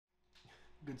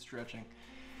Good stretching.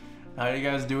 How you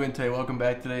guys doing today? Welcome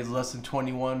back to today's lesson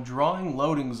 21, drawing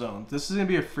loading zones. This is going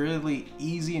to be a fairly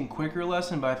easy and quicker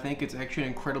lesson, but I think it's actually an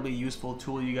incredibly useful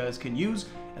tool you guys can use,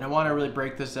 and I want to really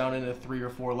break this down into 3 or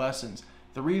 4 lessons.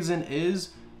 The reason is,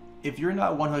 if you're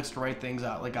not one who likes to write things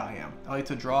out like I am, I like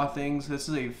to draw things. This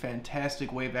is a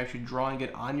fantastic way of actually drawing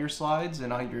it on your slides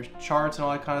and on your charts and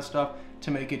all that kind of stuff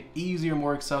to make it easier,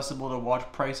 more accessible to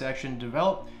watch price action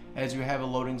develop as you have a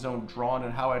loading zone drawn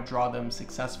and how I draw them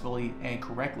successfully and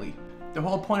correctly. The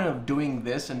whole point of doing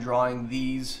this and drawing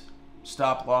these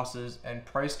stop losses and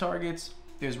price targets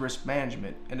is risk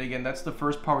management. And again, that's the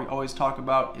first part we always talk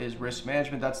about is risk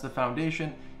management. That's the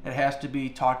foundation. It has to be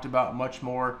talked about much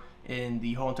more in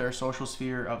the whole entire social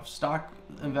sphere of stock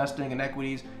investing and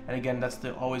equities. And again, that's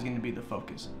always going to be the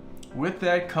focus. With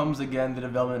that comes again the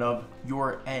development of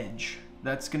your edge.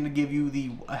 That's going to give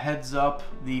you a heads up,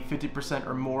 the 50%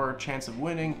 or more chance of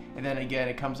winning, and then again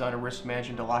it comes down to risk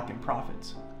management to lock in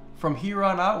profits. From here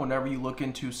on out, whenever you look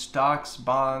into stocks,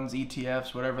 bonds,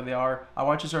 ETFs, whatever they are, I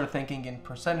want you to start thinking in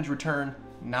percentage return,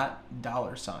 not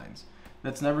dollar signs.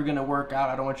 That's never going to work out.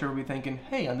 I don't want you to be thinking,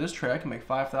 hey, on this trade I can make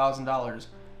 $5,000.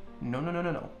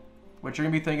 No. What you're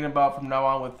going to be thinking about from now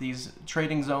on with these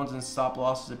trading zones and stop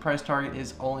losses and price target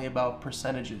is only about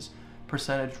percentages.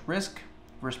 Percentage risk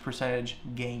versus percentage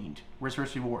gained. Risk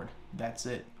versus reward. That's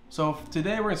it. So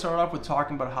today we're going to start off with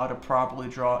talking about how to properly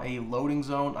draw a loading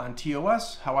zone on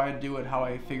TOS, how I do it, how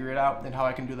I figure it out, and how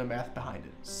I can do the math behind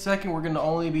it. Second, we're going to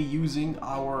only be using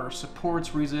our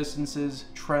supports, resistances,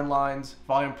 trend lines,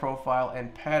 volume profile,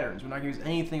 and patterns. We're not going to use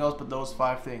anything else but those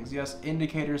 5 things. Yes,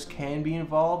 indicators can be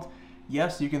involved.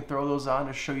 Yes, you can throw those on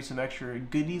to show you some extra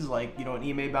goodies like, an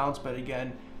EMA bounce, but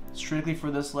again, strictly for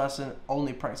this lesson,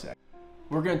 only price action.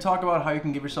 We're going to talk about how you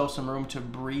can give yourself some room to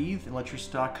breathe and let your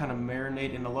stock kind of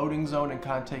marinate in the loading zone and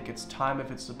kind of take its time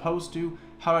if it's supposed to,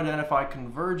 how to identify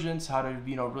convergence, how to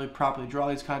really properly draw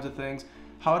these kinds of things,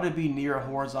 how to be near a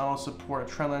horizontal support, a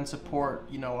trendline support,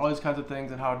 all these kinds of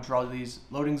things, and how to draw these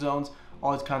loading zones,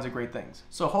 all these kinds of great things.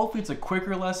 So hopefully it's a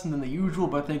quicker lesson than the usual,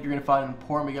 but I think you're going to find it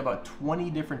important. We got about 20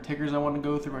 different tickers I want to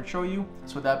go through and show you.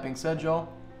 So with that being said, y'all,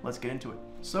 let's get into it.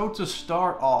 So to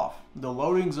start off, the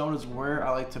loading zone is where I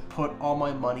like to put all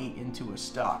my money into a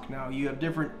stock. Now you have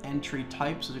different entry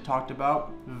types as we talked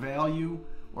about, value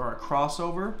or a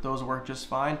crossover, those work just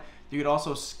fine. You could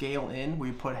also scale in where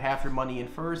you put half your money in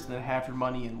first and then half your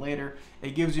money in later.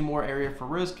 It gives you more area for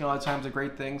risk and a lot of times are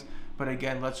great things. But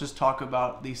again, let's just talk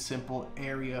about the simple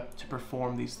area to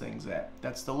perform these things at.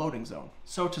 That's the loading zone.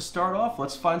 So to start off,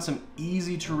 let's find some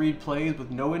easy to read plays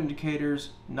with no indicators,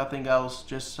 nothing else,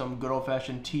 just some good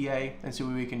old-fashioned TA and see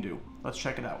what we can do. Let's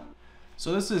check it out.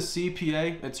 So this is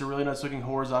CPA. It's a really nice looking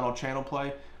horizontal channel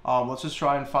play. Let's just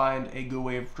try and find a good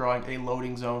way of drawing a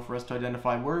loading zone for us to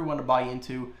identify where we want to buy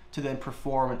into to then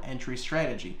perform an entry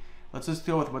strategy. Let's just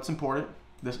deal with what's important,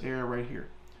 this area right here.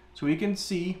 So we can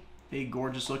see a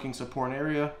gorgeous looking support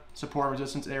area, support and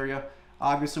resistance area.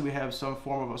 Obviously we have some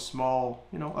form of a small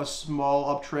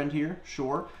uptrend here,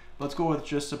 sure. Let's go with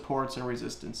just supports and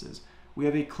resistances. We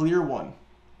have a clear one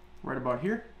right about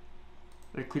here,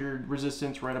 a clear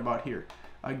resistance right about here.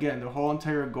 Again, the whole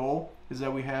entire goal is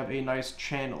that we have a nice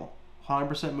channel,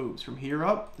 100% moves. From here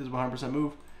up, this is 100%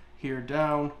 move, here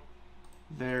down,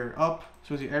 there up.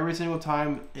 So see every single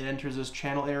time it enters this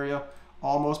channel area,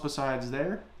 almost besides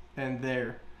there and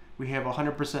there, we have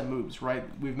 100% moves, right?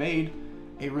 We've made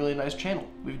a really nice channel.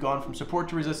 We've gone from support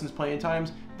to resistance plenty of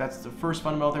times. That's the first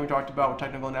fundamental thing we talked about with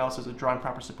technical analysis of drawing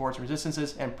proper supports and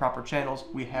resistances and proper channels.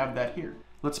 We have that here.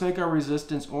 Let's make our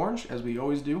resistance orange, as we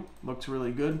always do. Looks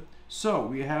really good. So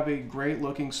we have a great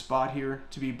looking spot here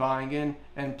to be buying in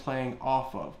and playing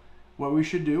off of. What we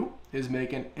should do is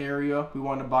make an area we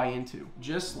want to buy into.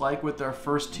 Just like with our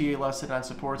first TA lesson on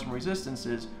supports and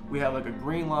resistances, we have like a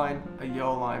green line, a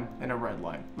yellow line, and a red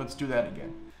line. Let's do that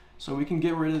again. So we can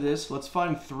get rid of this. Let's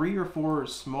find 3 or 4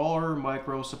 smaller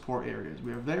micro support areas.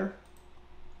 We have there,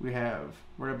 we have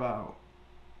right about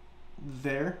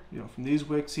there, from these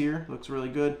wicks here, looks really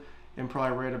good, and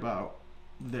probably right about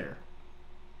there.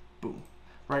 Boom.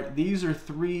 Right, these are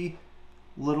 3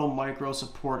 little micro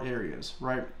support areas,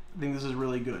 right? I think this is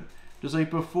really good. Just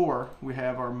like before, we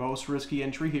have our most risky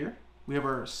entry here. We have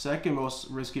our second most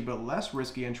risky but less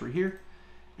risky entry here.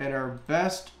 And our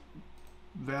best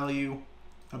value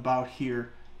about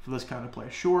here for this kind of play.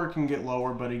 Sure, it can get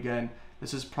lower, but again,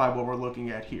 this is probably what we're looking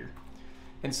at here.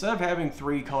 Instead of having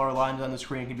 3 color lines on the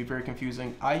screen, it can be very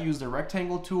confusing. I use the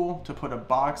rectangle tool to put a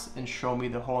box and show me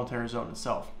the whole entire zone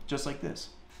itself, just like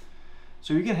this.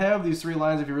 So you can have these 3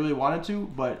 lines if you really wanted to,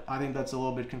 but I think that's a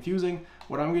little bit confusing.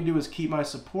 What I'm going to do is keep my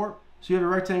support. So you have a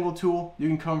rectangle tool. You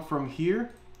can come from here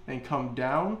and come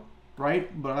down,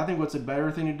 right? But I think what's a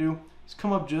better thing to do is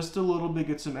come up just a little bit,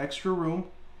 get some extra room,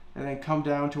 and then come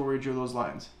down to where you drew those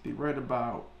lines. Be right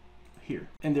about here.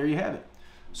 And there you have it.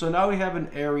 So now we have an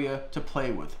area to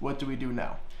play with. What do we do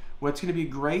now? What's going to be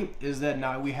great is that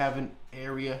now we have an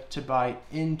area to buy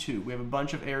into. We have a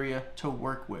bunch of area to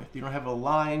work with. You don't have a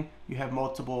line, you have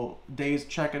multiple days.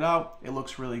 Check it out. It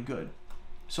looks really good.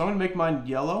 So I'm going to make mine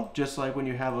yellow, just like when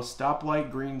you have a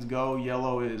stoplight, green's go,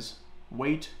 yellow is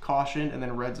wait, caution, and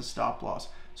then red's a stop loss.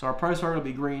 So our price target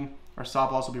will be green, our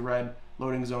stop loss will be red,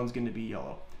 loading zone is going to be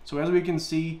yellow. So as we can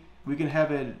see, we can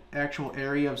have an actual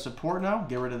area of support now.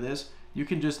 Get rid of this. You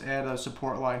can just add a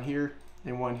support line here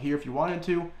and one here if you wanted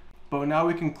to. But now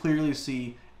we can clearly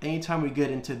see anytime we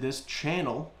get into this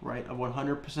channel, right, of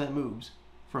 100% moves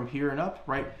from here and up,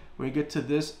 right, when we get to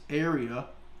this area,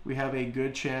 we have a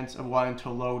good chance of wanting to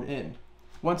load in.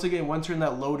 Once again, once you're in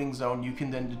that loading zone, you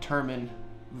can then determine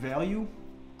value,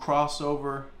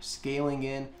 crossover, scaling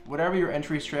in, whatever your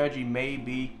entry strategy may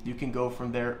be, you can go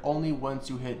from there only once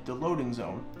you hit the loading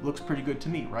zone. Looks pretty good to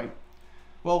me, right?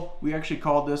 Well, we actually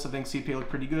called this, I think CPA looked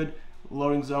pretty good,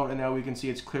 loading zone, and now we can see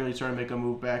it's clearly starting to make a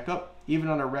move back up. Even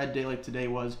on a red day like today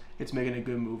was, it's making a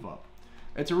good move up.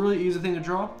 It's a really easy thing to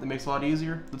draw. It makes it a lot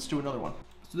easier. Let's do another one.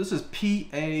 So this is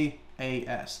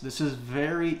PAAS. This is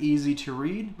very easy to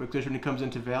read because when it comes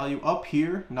into value, up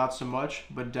here, not so much,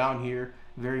 but down here,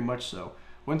 very much so.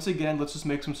 Once again, let's just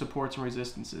make some supports and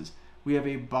resistances. We have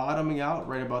a bottoming out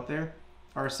right about there.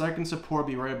 Our second support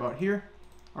will be right about here.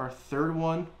 Our third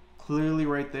one, clearly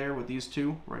right there with these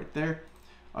two right there.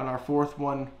 On our fourth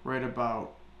one, right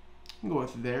about, you can go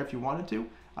with there if you wanted to.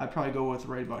 I'd probably go with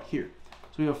right about here.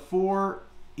 So we have 4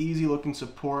 easy looking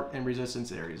support and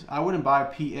resistance areas. I wouldn't buy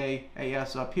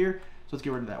PAAS up here, so let's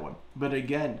get rid of that one. But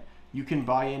again, you can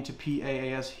buy into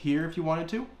PAAS here if you wanted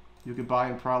to. You could buy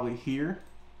in probably here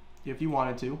if you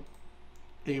wanted to.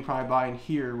 And you probably buy in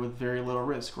here with very little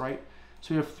risk, right?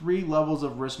 So you have 3 levels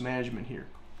of risk management here.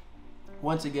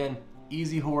 Once again,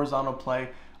 easy horizontal play.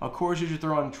 Of course, you should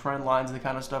throw on trend lines and that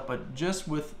kind of stuff, but just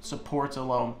with supports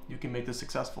alone, you can make this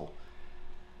successful.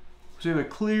 So you have a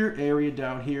clear area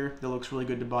down here that looks really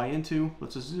good to buy into.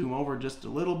 Let's just zoom over just a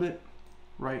little bit,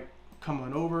 right? Come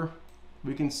on over.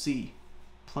 We can see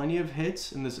plenty of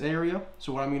hits in this area.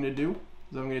 So what I'm going to do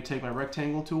is I'm going to take my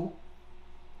rectangle tool,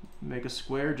 make a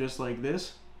square just like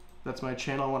this. That's my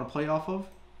channel I want to play off of.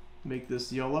 Make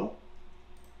this yellow,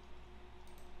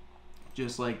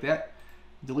 just like that.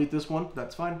 Delete this one,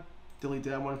 that's fine. Delete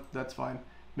that one, that's fine.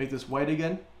 Make this white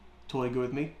again, totally good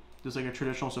with me. Just like a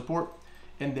traditional support,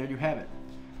 and there you have it.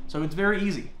 So it's very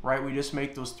easy, right? We just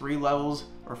make those 3 levels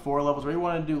or 4 levels, where you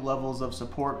want to do levels of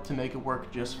support to make it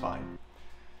work just fine.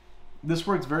 This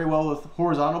works very well with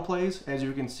horizontal plays. As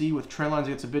you can see with trend lines,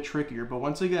 it gets a bit trickier. But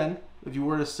once again, if you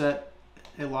were to set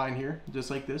a line here, just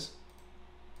like this,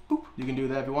 boop, you can do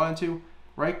that if you wanted to.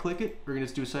 Right click it, or you can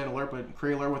just do set alert, but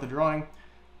create alert with a drawing.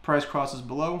 Price crosses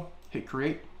below, hit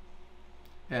create.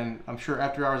 And I'm sure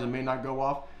after hours it may not go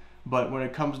off, but when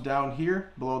it comes down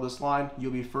here below this line,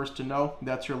 you'll be first to know.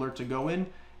 That's your alert to go in.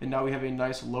 And now we have a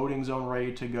nice loading zone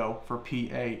ready to go for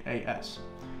PAAS.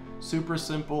 Super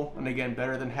simple, and again,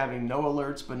 better than having no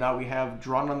alerts, but now we have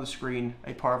drawn on the screen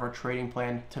a part of our trading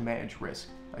plan to manage risk.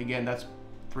 Again, that's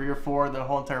 3 or 4 of the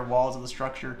whole entire walls of the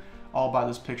structure, all by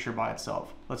this picture by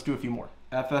itself. Let's do a few more.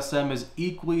 FSM is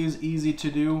equally as easy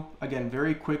to do. Again,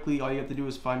 very quickly, all you have to do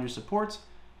is find your supports.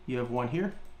 You have one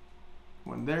here,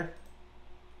 one there,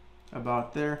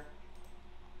 about there,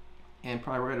 and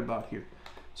probably right about here.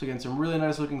 So again, some really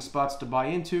nice looking spots to buy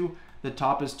into. The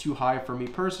top is too high for me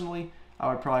personally. I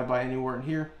would probably buy anywhere in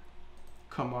here.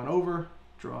 Come on over,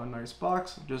 draw a nice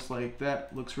box, just like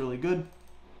that. Looks really good.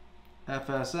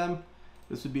 FSM,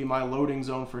 this would be my loading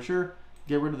zone for sure.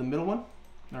 Get rid of the middle one.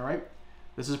 All right.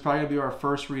 This is probably gonna be our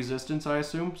first resistance, I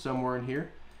assume, somewhere in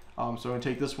here. So I'm gonna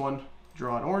take this one,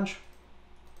 draw an orange.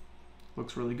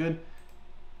 Looks really good.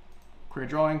 Create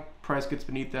drawing, price gets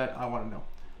beneath that, I wanna know.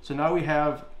 So now we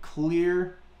have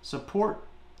clear support,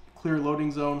 clear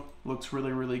loading zone, looks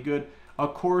really, really good.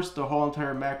 Of course, the whole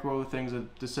entire macro thing's a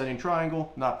descending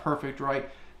triangle, not perfect, right?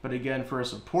 But again, for a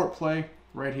support play,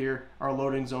 right here, our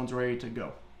loading zone's ready to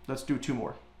go. Let's do 2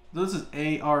 more. This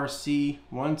is ARC.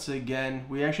 Once again,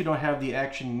 we actually don't have the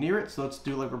action near it, so let's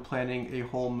do like we're planning a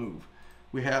whole move.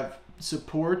 We have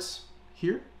supports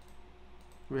here.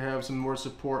 We have some more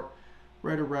support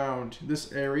right around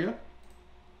this area.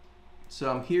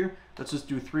 Some here. Let's just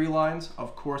do 3 lines.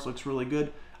 Of course, looks really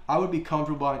good. I would be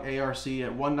comfortable buying ARC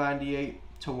at 198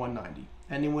 to 190.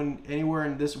 Anywhere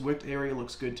in this wicked area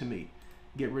looks good to me.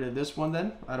 Get rid of this one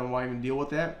then. I don't want to even deal with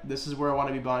that. This is where I want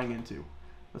to be buying into.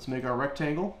 Let's make our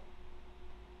rectangle.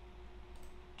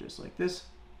 just like this.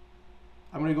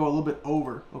 I'm gonna go a little bit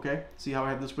over, okay? See how I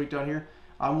have this wick down here?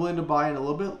 I'm willing to buy in a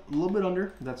little bit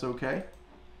under, that's okay.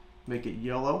 Make it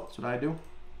yellow, that's what I do,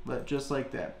 but just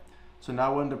like that. So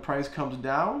now when the price comes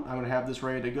down, I'm gonna have this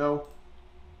ready to go.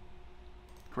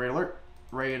 Great alert,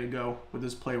 ready to go with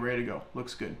this play, ready to go.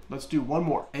 Looks good. Let's do one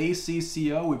more.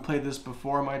 ACCO, we played this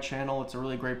before on my channel. It's a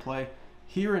really great play.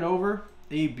 Here and over,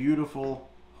 a beautiful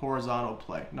horizontal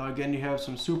play. Now again, you have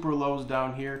some super lows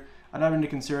down here. I'm not going to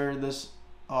consider this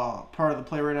part of the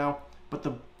play right now, but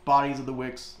the bodies of the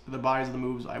wicks, the bodies of the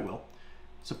moves, I will.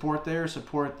 Support there,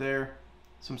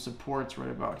 some supports right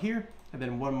about here, and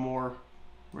then one more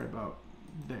right about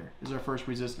there is our first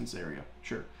resistance area.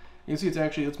 Sure. You can see it's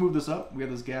actually, let's move this up. We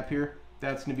have this gap here.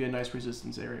 That's going to be a nice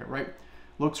resistance area, right?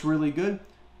 Looks really good.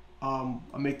 I'll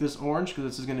make this orange because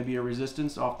this is going to be a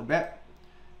resistance off the bat.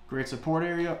 Great support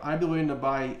area. I'd be willing to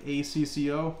buy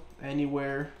ACCO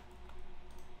anywhere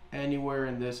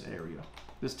in this area.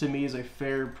 This to me is a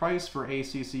fair price for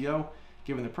ACCO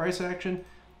given the price action.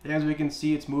 As we can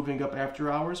see, it's moving up after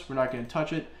hours. We're not going to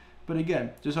touch it. But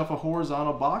again, just off a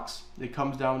horizontal box, it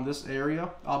comes down this area.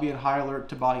 I'll be in high alert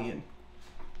to buy in.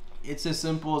 It's as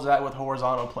simple as that with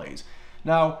horizontal plays.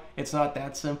 Now, it's not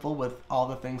that simple with all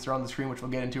the things that are on the screen, which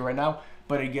we'll get into right now.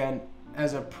 But again,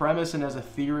 as a premise and as a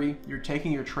theory, you're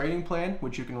taking your trading plan,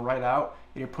 which you can write out,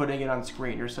 and you're putting it on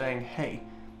screen. You're saying, hey,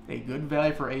 a good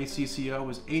value for ACCO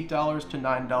is $8 to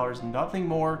 $9, nothing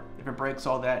more. If it breaks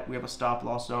all that, we have a stop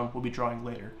loss zone we'll be drawing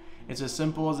later. It's as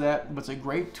simple as that, but it's a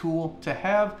great tool to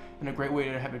have and a great way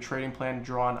to have a trading plan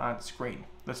drawn on screen.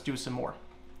 Let's do some more.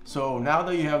 So now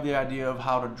that you have the idea of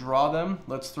how to draw them,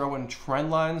 let's throw in trend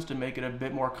lines to make it a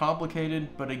bit more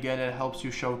complicated, but again, it helps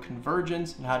you show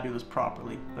convergence and how to do this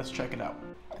properly. Let's check it out.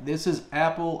 This is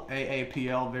Apple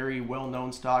AAPL, very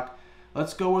well-known stock.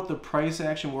 Let's go with the price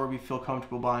action where we feel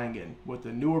comfortable buying in, with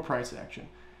the newer price action.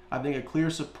 I think a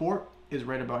clear support is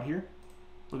right about here.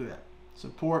 Look at that.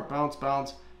 Support, bounce,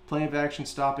 bounce, plan of action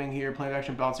stopping here, plan of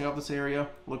action bouncing off this area.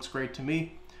 Looks great to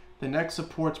me. The next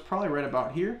support's probably right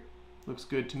about here. Looks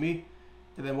good to me.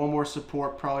 And then one more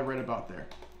support probably right about there.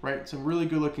 Right? Some really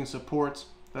good looking supports.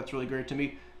 That's really great to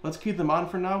me. Let's keep them on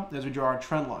for now as we draw our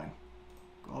trend line.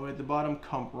 Go all the way at the bottom,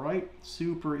 come right.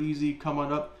 Super easy, come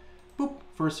on up. Boop.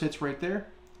 First hit's right there.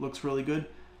 Looks really good.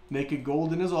 Make it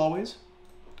golden as always.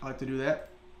 I like to do that.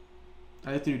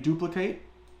 I like to do duplicate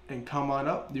and come on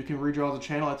up. You can redraw the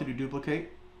channel. I like to do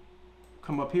duplicate.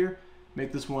 Come up here.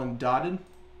 Make this one dotted.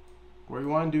 Whatever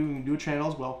you want to do, you can do a channel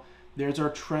as well. There's our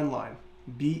trend line,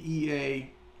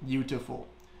 BEA, beautiful.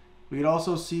 We could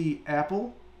also see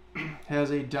Apple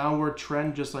has a downward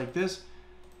trend just like this.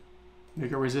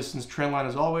 Make a resistance trend line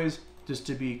as always, just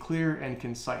to be clear and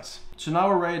concise. So now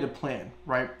we're ready to plan,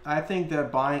 right? I think that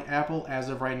buying Apple as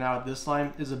of right now at this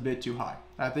line is a bit too high.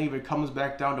 I think if it comes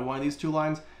back down to one of these two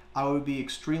lines, I would be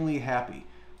extremely happy.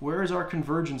 Where is our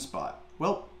convergence spot?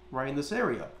 Well, right in this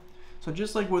area. So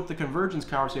just like with the convergence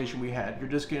conversation we had, you're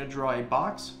just gonna draw a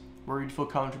box where you'd feel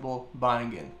comfortable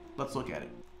buying in. Let's look at it.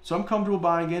 So I'm comfortable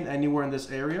buying in anywhere in this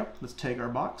area. Let's take our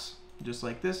box, just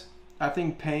like this. I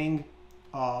think paying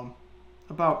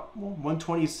about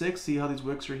 126, see how these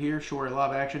wicks are here. Sure, a lot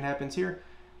of action happens here.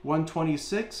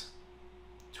 126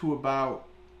 to about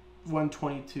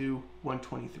 122,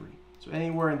 123. So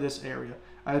anywhere in this area.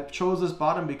 I chose this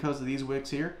bottom because of these wicks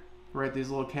here, right? These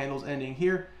little candles ending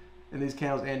here and these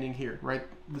candles ending here, right?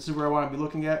 This is where I want to be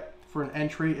looking at for an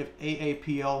entry if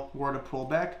AAPL were to pull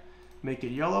back, make it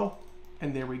yellow,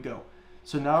 and there we go.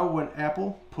 So now when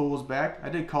Apple pulls back, I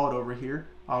did call it over here.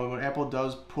 When Apple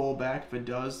does pull back, if it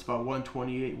does, it's about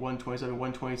 128, 127,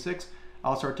 126,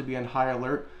 I'll start to be on high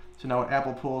alert. So now when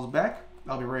Apple pulls back,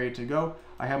 I'll be ready to go.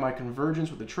 I have my convergence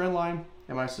with the trend line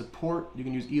and my support. You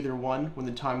can use either one when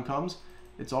the time comes.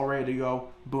 It's all ready to go.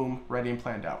 Boom, ready and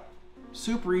planned out.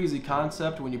 Super easy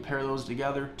concept when you pair those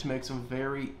together to make some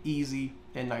very easy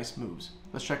and nice moves.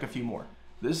 Let's check a few more.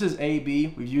 This is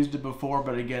AB. We've used it before,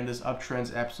 but again, this uptrend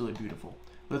is absolutely beautiful.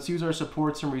 Let's use our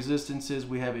supports and resistances.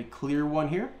 We have a clear one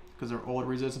here because our old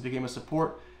resistance became a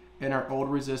support, and our old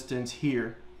resistance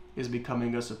here is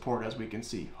becoming a support, as we can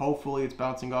see. Hopefully it's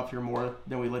bouncing off here more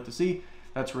than we like to see.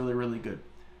 That's really, really good.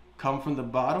 Come from the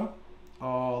bottom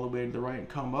all the way to the right and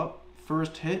come up.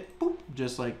 First hit, boop,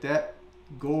 just like that.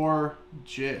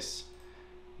 Gorgeous.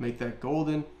 Make that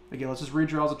golden. Again, let's just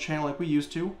redraw the channel like we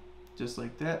used to, just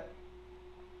like that.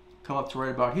 Come up to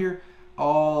right about here.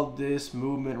 All this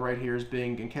movement right here is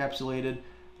being encapsulated.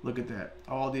 Look at that.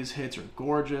 All these hits are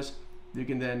gorgeous. You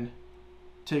can then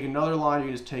take another line. You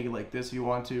can just take it like this if you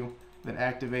want to, then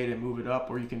activate it, move it up,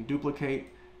 or you can duplicate.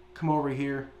 Come over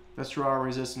here. Let's draw our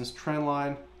resistance trend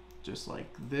line, just like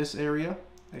this area.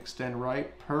 extend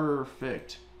right,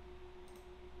 perfect,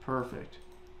 perfect.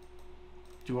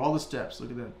 Do all the steps.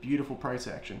 Look at that beautiful price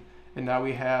action. And now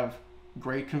we have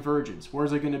great convergence.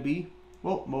 Where's it going to be?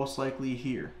 Well, most likely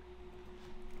here.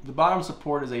 The bottom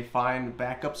support is a fine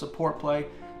backup support play,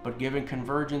 but given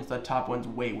convergence, that top one's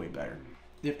way, way better.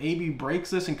 If AB breaks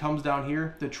this and comes down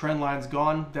here, the trend line's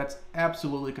gone. That's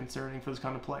absolutely concerning for this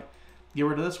kind of play. Get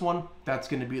rid of this one, that's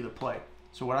going to be the play.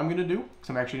 So what I'm going to do, because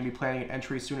I'm actually going to be planning an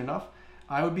entry soon enough,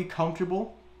 I would be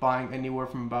comfortable buying anywhere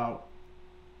from about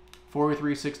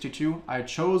 43.62. I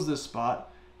chose this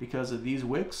spot because of these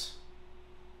wicks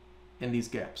and these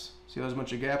gaps. See, there's a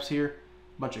bunch of gaps here,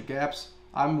 a bunch of gaps.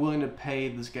 I'm willing to pay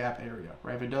this gap area,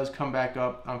 right? If it does come back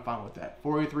up, I'm fine with that.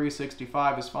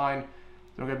 43.65 is fine.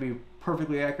 They're going to be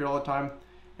perfectly accurate all the time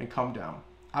and come down.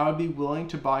 I would be willing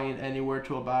to buy in anywhere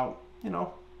to about,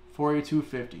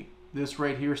 42.50. This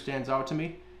right here stands out to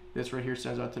me. This right here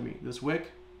stands out to me. This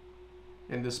wick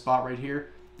and this spot right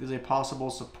here is a possible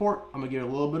support. I'm going to give it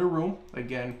a little bit of room.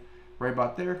 Again, right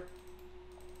about there.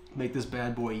 Make this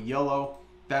bad boy yellow.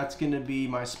 That's going to be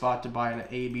my spot to buy an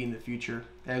AB in the future.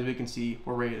 As we can see,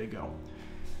 we're ready to go.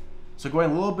 So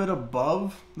going a little bit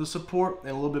above the support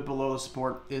and a little bit below the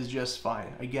support is just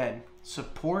fine. Again,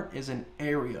 support is an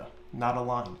area, not a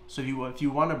line. So if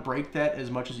you want to break that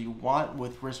as much as you want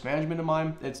with risk management in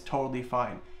mind, it's totally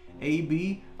fine.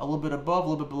 AB, a little bit above, a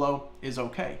little bit below is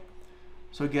okay.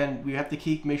 So again, we have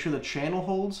to make sure the channel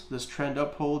holds, this trend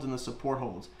up holds, and the support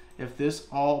holds. If this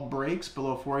all breaks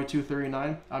below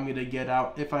 42.39, I'm going to get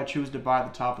out if I choose to buy the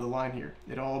top of the line here.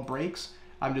 It all breaks,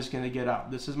 I'm just going to get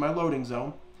out. This is my loading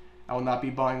zone. I will not be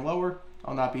buying lower.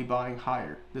 I'll not be buying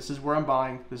higher. This is where I'm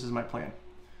buying. This is my plan.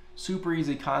 Super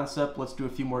easy concept. Let's do a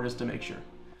few more just to make sure.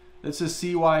 This is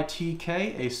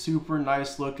CYTK, a super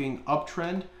nice looking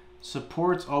uptrend.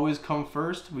 Supports always come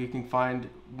first. We can find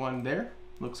one there.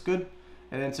 Looks good.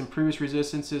 And then some previous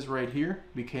resistances right here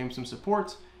became some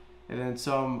supports. And then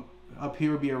some up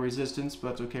here would be a resistance, but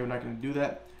that's okay. We're not going to do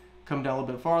that. Come down a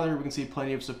little bit farther. We can see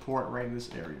plenty of support right in this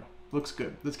area. Looks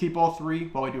good. Let's keep all three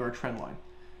while we do our trend line.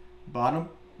 Bottom,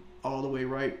 all the way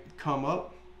right, come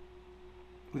up.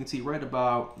 We can see right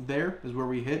about there is where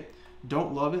we hit.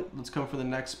 Don't love it. Let's come for the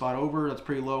next spot over. That's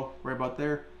pretty low, right about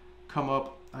there. Come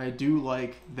up. I do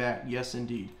like that, yes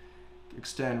indeed.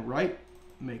 Extend right,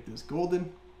 make this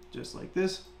golden, just like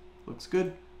this. Looks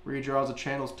good. Redraws the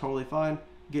channels, totally fine.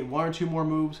 Get one or two more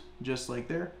moves, just like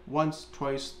there. Once,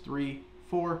 twice, 3,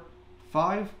 4,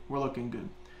 5. We're looking good.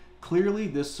 Clearly,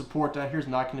 this support down here is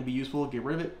not going to be useful. Get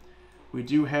rid of it. We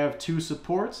do have two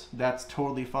supports. That's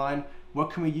totally fine. What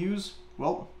can we use?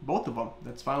 Well, both of them.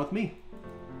 That's fine with me.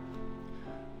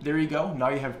 There you go. Now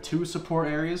you have two support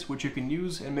areas which you can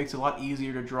use and makes it a lot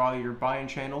easier to draw your buying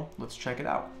channel. Let's check it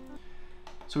out.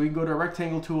 So we can go to our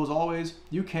rectangle tool as always.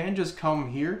 You can just come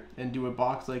here and do a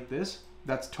box like this.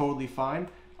 That's totally fine.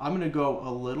 I'm going to go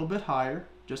a little bit higher,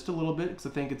 just a little bit, because I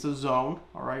think it's a zone.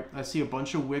 All right. I see a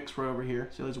bunch of wicks right over here.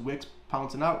 See those wicks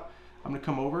pouncing out. I'm going to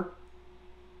come over.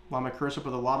 Line my cursor up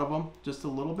with a lot of them, just a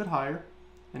little bit higher,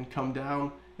 and come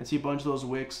down and see a bunch of those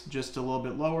wicks just a little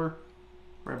bit lower,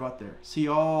 right about there. See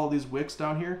all these wicks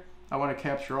down here? I want to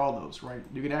capture all those, right?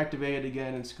 You can activate it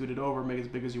again and scoot it over, make it as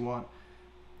big as you want.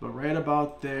 But right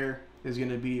about there is going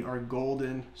to be our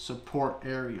golden support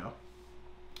area.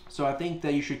 So I think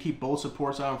that you should keep both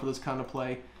supports on for this kind of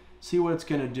play. See what it's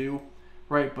going to do,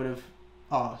 right? But if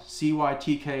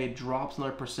CYTK drops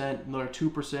another percent, another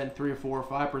 2%, 3 or 4 or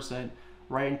 5%,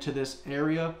 right into this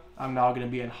area, I'm now going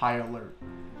to be in high alert.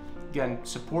 Again,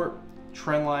 support,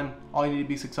 trend line, all you need to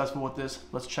be successful with this.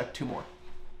 Let's check two more.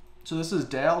 So this is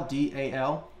DAL,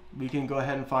 D-A-L. We can go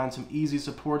ahead and find some easy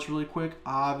supports really quick.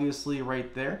 Obviously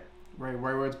right there, right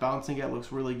where it's bouncing at,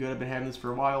 looks really good. I've been having this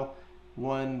for a while.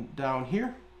 One down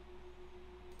here,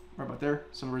 right about there.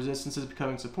 Some resistances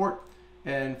becoming support.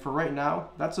 And for right now,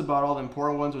 that's about all the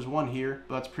important ones. There's one here,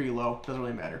 but that's pretty low. Doesn't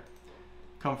really matter.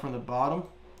 Come from the bottom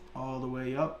all the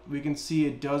way up. We can see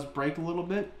it does break a little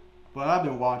bit. What I've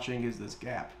been watching is this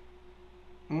gap.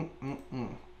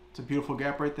 It's a beautiful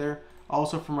gap right there.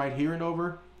 Also from right here and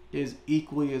over is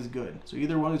equally as good. So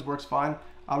either one of these works fine.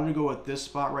 I'm going to go with this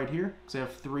spot right here because I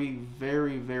have three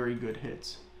very, very good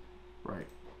hits. Right.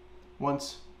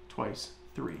 Once, twice,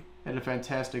 3. At a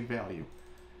fantastic value.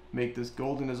 Make this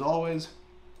golden as always.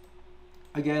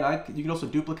 Again, you can also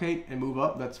duplicate and move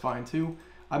up. That's fine too.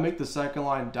 I make the second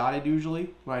line dotted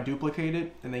usually when I duplicate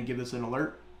it and then give this an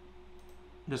alert.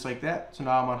 Just like that. So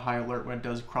now I'm on high alert when it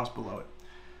does cross below it.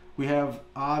 We have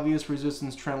obvious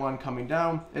resistance trend line coming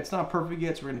down. It's not perfect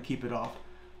yet, so we're going to keep it off.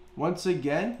 Once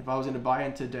again, if I was going to buy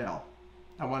into DAL,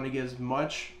 I want to get as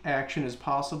much action as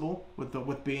possible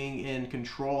with being in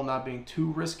control, not being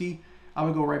too risky. I'm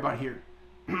gonna go right about here.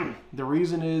 The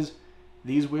reason is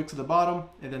these wicks at the bottom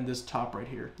and then this top right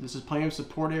here. This is plenty of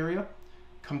support area.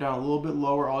 Come down a little bit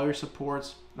lower, all your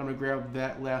supports. I'm gonna grab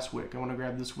that last wick. I want to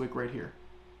grab this wick right here.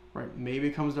 Right, maybe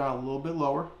it comes down a little bit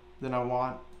lower than I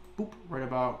want. Boop, right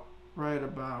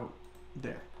about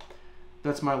there.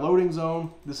 That's my loading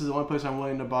zone. This is the only place I'm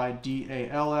willing to buy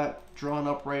DAL at. Drawn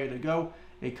up, ready to go.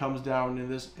 It comes down in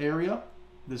this area,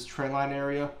 this trend line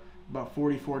area, about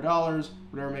 $44,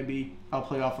 whatever it may be. I'll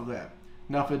play off of that.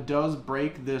 Now, if it does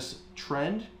break this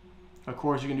trend, of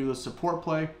course, you can do the support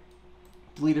play.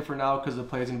 Delete it for now because the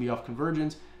play is going to be off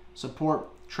convergence.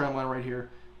 Support, trend line right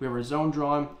here. We have our zone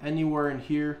drawn anywhere in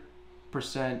here,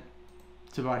 percent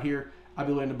to about here. I'd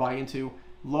be willing to buy into.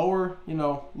 Lower, you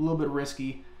know, a little bit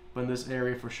risky, but in this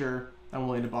area for sure, I'm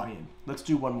willing to buy in. Let's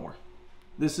do one more.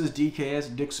 This is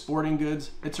DKS, Dick's Sporting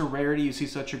Goods. It's a rarity. You see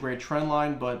such a great trend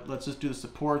line, but let's just do the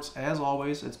supports. As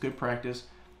always, it's good practice.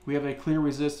 We have a clear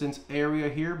resistance area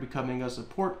here becoming a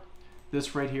support.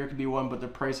 This right here could be one, but the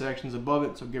price action is above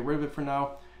it, so get rid of it for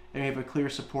now. And we have a clear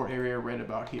support area right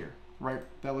about here. Right,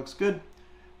 that looks good.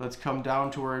 Let's come down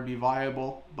to where it'd be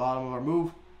viable. Bottom of our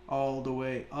move, all the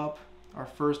way up. Our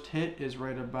first hit is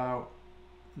right about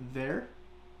there.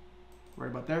 Right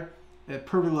about there. It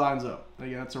perfectly lines up.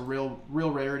 Again, that's a real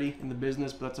rarity in the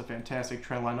business, but that's a fantastic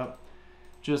trend line up.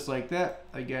 Just like that.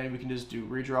 Again, we can just do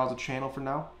redraw as a channel for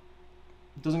now.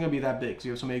 It doesn't gonna be that big because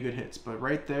you have so many good hits, but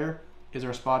right there is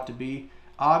our spot to be.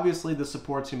 Obviously, the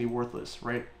support's gonna be worthless,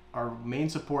 right? Our main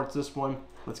support's this one.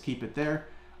 Let's keep it there.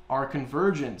 Our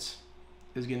convergence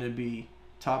is gonna be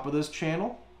top of this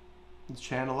channel. Let's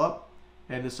channel up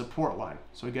and the support line.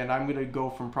 So again, I'm gonna go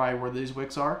from probably where these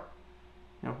wicks are,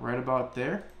 you know, right about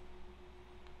there.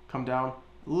 Come down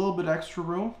a little bit extra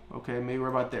room. Okay, maybe we're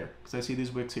about there because I see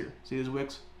these wicks here. See these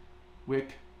wicks?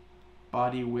 Wick,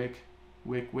 body, wick,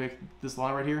 wick, wick. This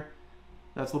line right here,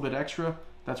 that's a little bit extra.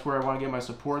 That's where I want to get my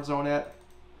support zone at.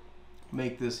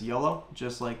 Make this yellow,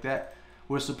 just like that.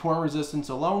 With support and resistance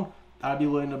alone, I'd be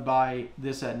willing to buy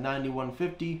this at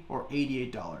 $91.50 or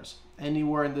 $88.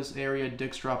 Anywhere in this area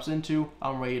Dick's drops into,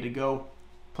 I'm ready to go.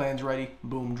 Plan's ready,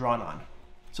 boom, drawn on.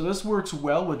 So this works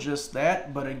well with just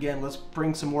that, but again, let's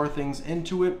bring some more things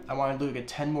into it. I want to look at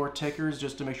 10 more tickers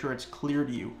just to make sure it's clear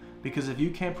to you. Because if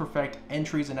you can't perfect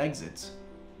entries and exits,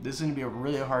 this is going to be a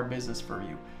really hard business for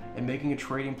you. And making a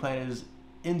trading plan is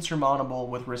insurmountable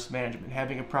with risk management.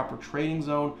 Having a proper trading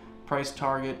zone, price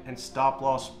target, and stop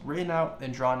loss written out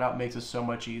and drawn out makes it so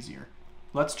much easier.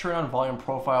 Let's turn on volume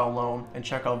profile alone and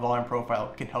check out volume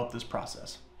profile can help this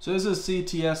process. So this is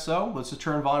CTSO. Let's just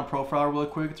turn volume profile really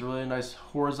quick. It's a really nice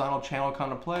horizontal channel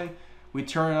kind of play. We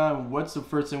turn it on, what's the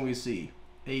first thing we see?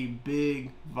 A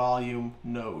big volume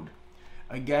node.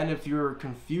 Again, if you're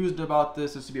confused about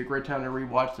this would be a great time to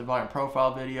rewatch the volume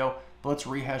profile video, but let's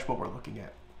rehash what we're looking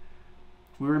at.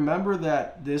 We remember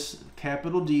that this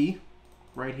capital D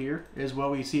right here is what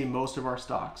we see in most of our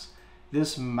stocks.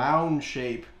 This mound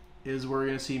shape is where we're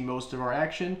going to see most of our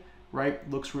action. Right,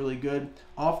 looks really good.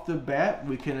 Off the bat,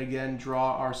 we can again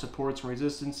draw our supports and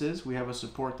resistances. We have a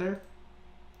support there,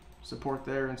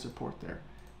 and support there.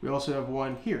 We also have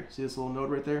one here. See this little node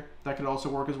right there? That could also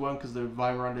work as well because the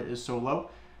volume around it is so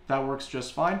low. That works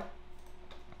just fine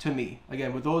to me.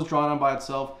 Again, with those drawn on by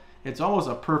itself, it's almost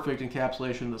a perfect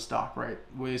encapsulation of the stock, right?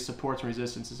 Where supports and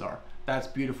resistances are. That's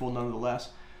beautiful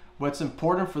nonetheless. What's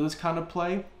important for this kind of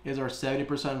play is our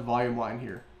 70% volume line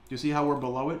here. Do you see how we're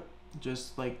below it?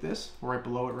 Just like this, right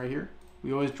below it right here.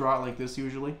 We always draw it like this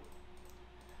usually.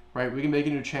 Right, we can make a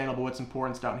new channel, but what's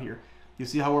important is down here. You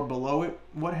see how we're below it?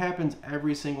 What happens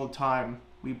every single time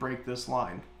we break this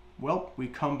line? Well, we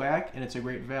come back and it's a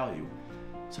great value.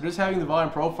 So just having the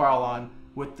volume profile on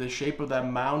with the shape of that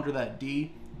mound or that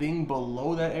D being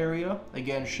below that area,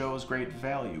 again, shows great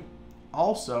value.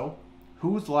 Also,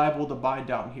 who's liable to buy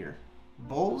down here?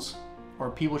 Bulls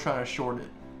or people trying to short it?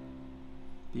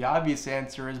 The obvious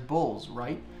answer is bulls,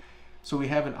 right? So we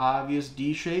have an obvious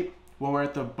D shape. When we're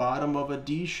at the bottom of a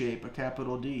D shape, a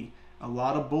capital D, a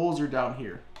lot of bulls are down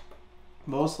here.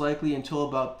 Most likely until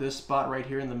about this spot right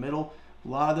here in the middle, a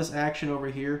lot of this action over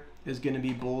here is going to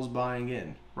be bulls buying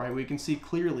in, right? We can see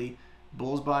clearly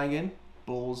bulls buying in,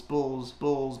 bulls, bulls,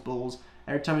 bulls, bulls.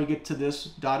 Every time we get to this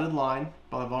dotted line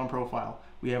by the volume profile,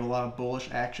 we have a lot of bullish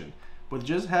action. With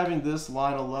just having this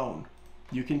line alone,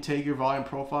 you can take your volume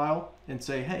profile and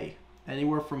say, hey,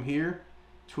 anywhere from here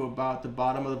to about the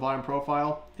bottom of the volume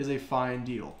profile is a fine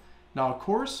deal. Now, of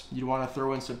course, you want to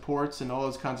throw in supports and all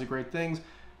those kinds of great things,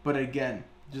 but again,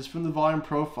 just from the volume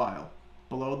profile,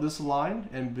 below this line,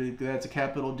 and that's a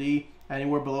capital D,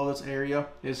 Anywhere below this area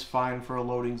is fine for a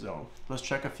loading zone. Let's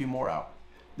check a few more out.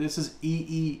 This is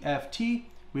EEFT.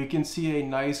 We can see a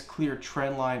nice clear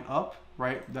trend line up,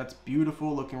 right? That's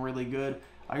beautiful, looking really good.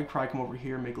 I could probably come over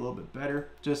here and make it a little bit better,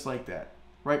 just like that,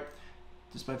 right?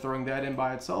 Just by throwing that in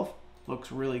by itself,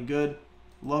 looks really good.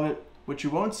 Love it. What you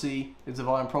won't see is the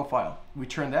volume profile. We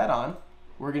turn that on,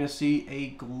 we're gonna see a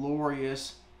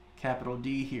glorious capital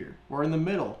D here. We're in the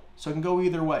middle, so it can go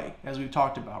either way, as we've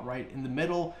talked about, right? In the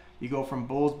middle, you go from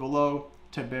bulls below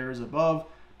to bears above.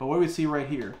 But what do we see right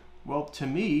here? Well, to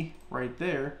me, right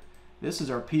there, this is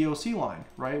our POC line,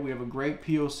 right? We have a great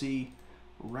POC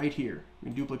right here. We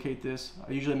can duplicate this.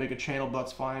 I usually make a channel, but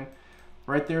that's fine.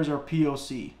 Right there's our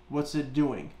POC. What's it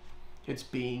doing? It's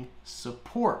being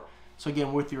support. So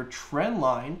again, with your trend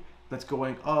line that's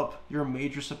going up, your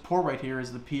major support right here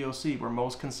is the POC, where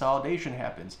most consolidation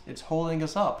happens. It's holding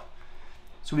us up.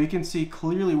 So we can see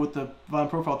clearly with the volume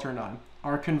profile turned on,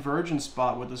 our convergence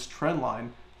spot with this trend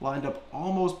line lined up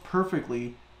almost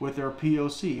perfectly with our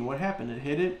POC. And what happened? It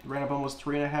hit it, ran up almost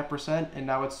 3.5%, and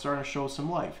now it's starting to show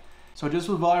some life. So just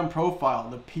with volume profile,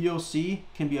 the POC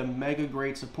can be a mega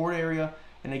great support area,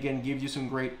 and again, gives you some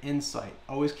great insight.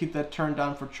 Always keep that turned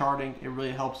on for charting. It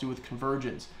really helps you with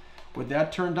convergence. With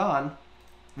that turned on,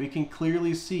 we can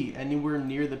clearly see anywhere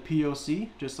near the POC,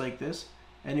 just like this,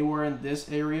 anywhere in this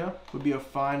area would be a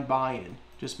fine buy-in,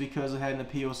 just because it had the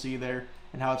POC there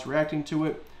and how it's reacting to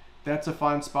it. That's a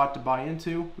fine spot to buy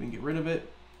into. We can get rid of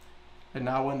it. And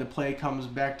now when the play comes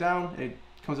back down, it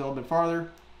comes a little bit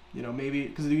farther, you know, maybe,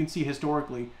 because you can see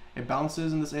historically, it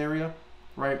bounces in this area,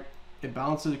 right? It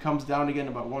bounces, it comes down again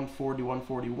about 140,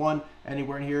 141.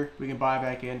 Anywhere in here, we can buy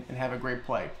back in and have a great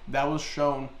play. That was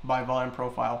shown by volume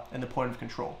profile and the point of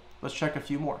control. Let's check a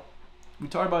few more. We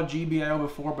talked about GBIO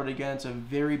before, but again, it's a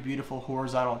very beautiful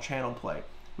horizontal channel play.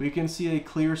 We can see a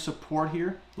clear support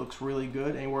here. Looks really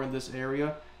good. Anywhere in this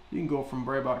area, you can go from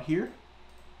right about here,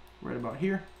 right about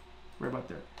here, right about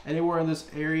there. Anywhere in this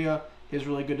area is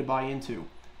really good to buy into.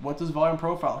 What does volume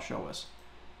profile show us?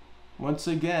 Once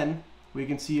again, we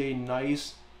can see a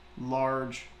nice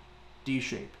large D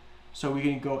shape. So we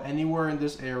can go anywhere in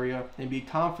this area and be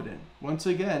confident. Once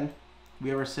again, we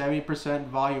have our 70%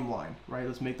 volume line, right?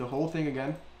 Let's make the whole thing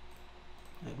again,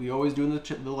 like we always do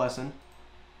in the lesson,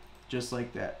 just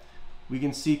like that. We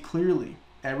can see clearly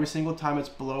every single time it's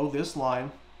below this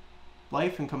line,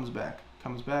 life and comes back,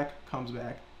 comes back, comes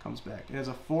back, comes back. It has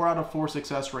a 4 out of 4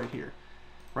 success rate here,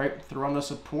 right? Throw on the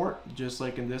support, just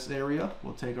like in this area.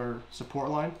 We'll take our support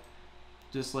line,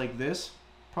 just like this,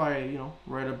 probably, you know,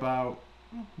 right about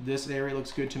this area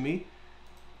looks good to me.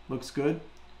 Looks good.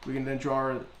 We can then draw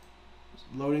our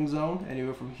loading zone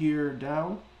anywhere from here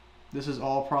down. This is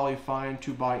all probably fine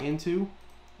to buy into.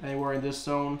 Anywhere in this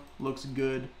zone looks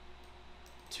good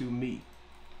to me.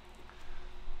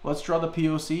 Let's draw the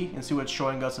POC and see what it's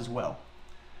showing us as well.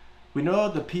 We know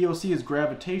that the POC is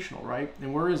gravitational, right?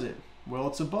 And where is it? Well,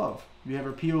 it's above. We have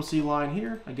our POC line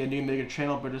here. Again, you can make a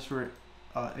channel, but just for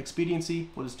expediency,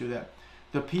 we'll just do that.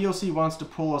 The POC wants to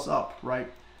pull us up,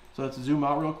 right? So let's zoom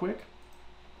out real quick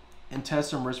and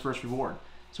test some risk versus reward.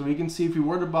 So we can see if we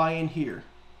were to buy in here,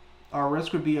 our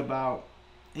risk would be about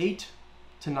 8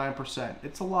 to 9%.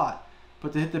 It's a lot,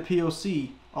 but to hit the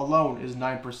POC alone is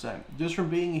 9%. Just from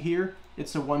being here,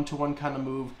 it's a 1-to-1 kind of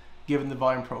move given the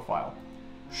volume profile.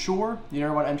 Sure, you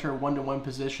never want to enter a 1-to-1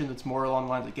 position that's more along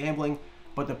the lines of gambling,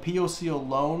 but the POC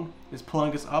alone is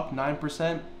pulling us up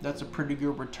 9%. That's a pretty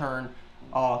good return,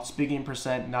 speaking in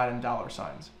percent, not in dollar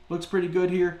signs. Looks pretty good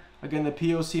here. Again, the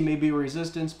POC may be a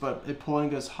resistance, but it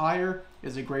pulling us higher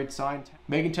is a great sign.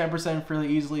 Making 10% fairly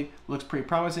easily looks pretty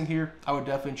promising here. I would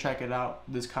definitely check it out,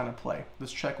 this kind of play.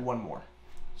 Let's check one more.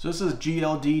 So this is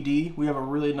GLDD. We have a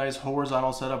really nice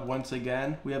horizontal setup once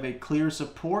again. We have a clear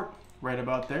support right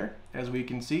about there, as we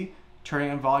can see. Turning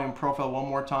on volume profile one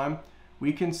more time,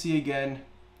 we can see again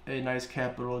a nice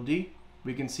capital D.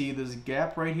 We can see this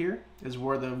gap right here is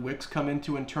where the wicks come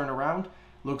into and turn around.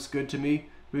 Looks good to me.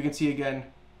 We can see again,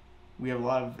 we have a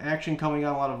lot of action coming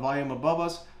out, a lot of volume above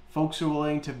us. Folks are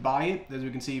willing to buy it, as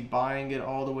we can see, buying it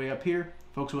all the way up here.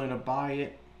 Folks are willing to buy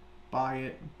it, buy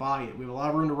it, buy it. We have a lot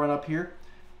of room to run up here.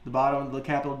 The bottom of the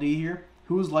capital D here.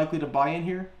 Who's likely to buy in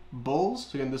here? Bulls.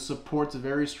 So again, the support's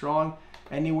very strong.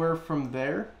 Anywhere from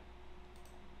there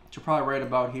to probably right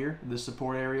about here, this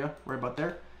support area, right about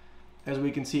there. As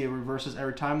we can see, it reverses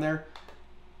every time there.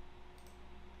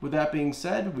 With that being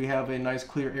said, we have a nice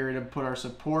clear area to put our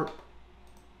support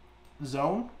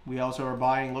zone. We also have our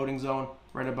buying loading zone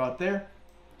right about there.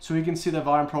 So we can see the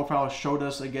volume profile showed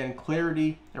us again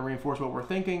clarity and reinforce what we're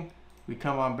thinking. We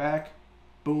come on back,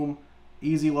 boom,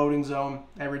 easy loading zone.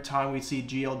 Every time we see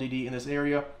GLDD in this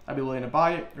area, I'd be willing to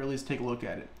buy it or at least take a look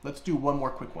at it. Let's do one more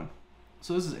quick one.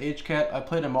 So this is HCAT. I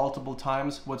played it multiple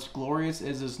times. What's glorious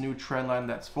is this new trend line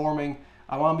that's forming.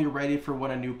 I want to be ready for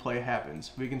when a new play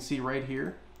happens. We can see right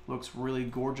here, looks really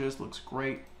gorgeous, looks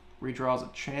great. Redraws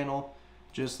a channel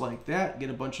just like that. Get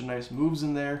a bunch of nice moves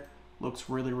in there. Looks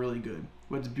really, really good.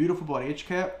 What's beautiful about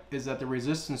HCAT is that the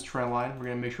resistance trend line, we're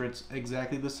going to make sure it's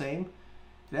exactly the same.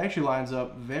 It actually lines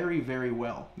up very, very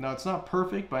well. Now it's not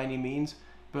perfect by any means,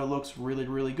 but it looks really,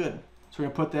 really good. So we're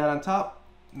going to put that on top.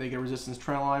 Make a resistance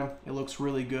trend line. It looks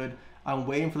really good. I'm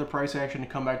waiting for the price action to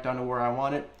come back down to where I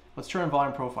want it. Let's turn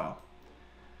volume profile.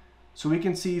 So we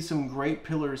can see some great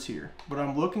pillars here. What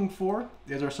I'm looking for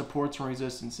is our supports and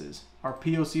resistances. Our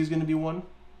POC is going to be one.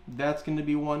 That's going to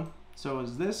be one. So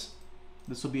is this.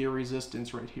 This will be a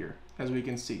resistance right here, as we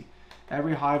can see.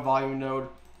 Every high volume node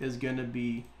is going to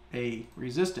be a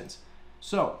resistance.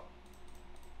 So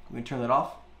let me turn that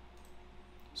off.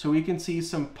 So we can see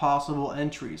some possible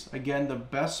entries. Again, the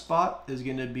best spot is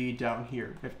going to be down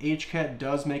here. If HCAT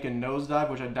does make a nosedive,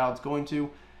 which I doubt it's going to,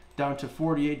 down to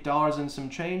 $48 and some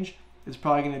change, it's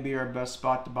probably going to be our best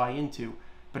spot to buy into.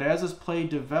 But as this play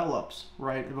develops,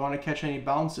 right, if I want to catch any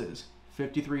bounces,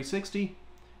 $53.60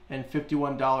 and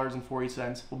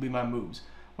 $51.40 will be my moves.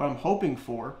 What I'm hoping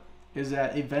for is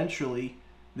that eventually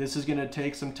this is going to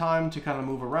take some time to kind of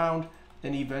move around,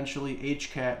 and eventually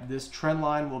HCAT, this trend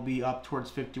line will be up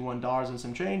towards $51 and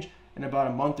some change. In about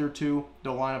a month or two,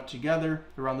 they'll line up together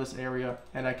around this area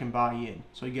and I can buy in.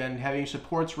 So again, having your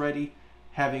supports ready,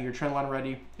 having your trend line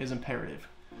ready is imperative.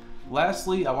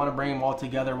 Lastly, I want to bring them all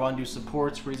together. I want to do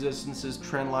supports, resistances,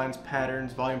 trend lines,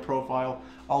 patterns, volume profile,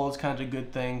 all those kinds of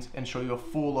good things, and show you a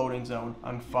full loading zone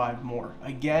on 5 more.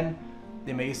 Again,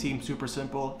 they may seem super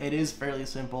simple. It is fairly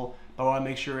simple, but I want to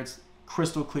make sure it's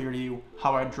crystal clear to you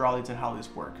how I draw these and how these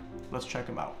work. Let's check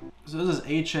them out. So this is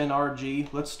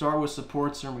HNRG. Let's start with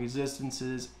supports and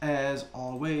resistances as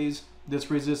always.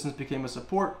 This resistance became a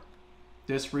support.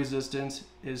 This resistance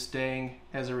is staying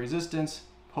as a resistance,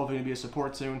 hopefully to be a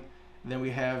support soon. And then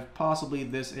we have possibly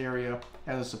this area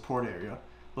as a support area.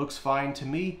 Looks fine to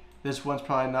me. This one's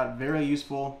probably not very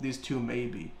useful. These two may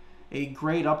be. A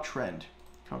great uptrend.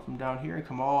 Come from down here and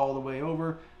come all the way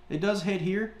over. It does hit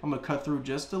here. I'm going to cut through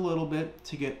just a little bit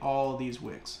to get all of these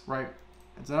wicks, right?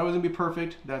 It's not always going to be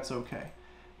perfect. That's okay.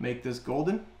 Make this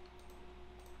golden.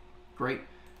 Great.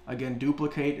 Again,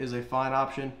 duplicate is a fine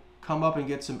option. Come up and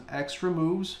get some extra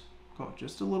moves. Go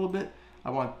just a little bit. I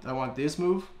want this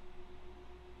move.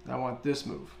 I want this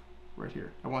move right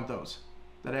here. I want those.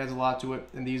 That adds a lot to it.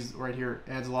 And these right here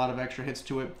adds a lot of extra hits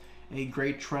to it. A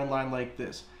great trend line like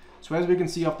this. So as we can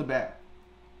see off the bat,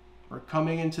 we're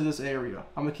coming into this area.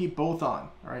 I'm going to keep both on.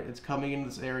 All right, it's coming into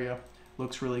this area.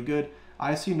 Looks really good.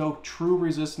 I see no true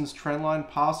resistance trend line.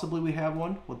 Possibly we have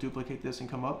one. We'll duplicate this and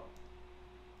come up.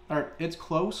 All right, it's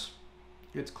close.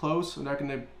 It's close. I'm not going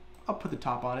to, I'll put the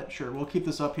top on it. Sure, we'll keep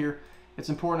this up here. It's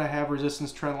important to have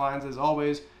resistance trend lines as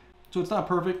always. So it's not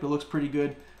perfect, but looks pretty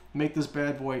good. Make this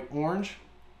bad boy orange.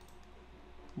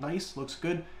 Nice, looks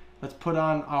good. Let's put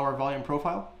on our volume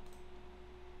profile.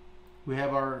 We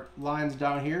have our lines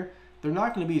down here. They're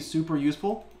not going to be super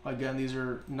useful. Again, these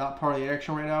are not part of the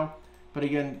action right now. But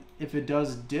again, if it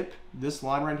does dip, this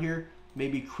line right here may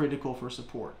be critical for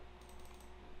support.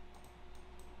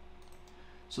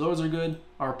 So those are good.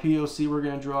 Our POC we're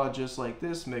going to draw just like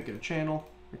this. Make it a channel.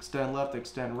 Extend left,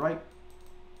 extend right.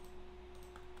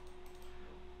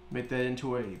 Make that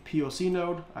into a POC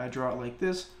node. I draw it like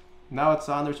this. Now it's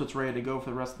on there, so it's ready to go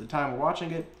for the rest of the time we're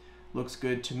watching it. Looks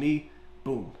good to me.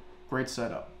 Boom. Great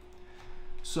setup.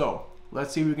 So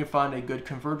let's see if we can find a good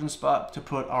convergence spot to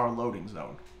put our loading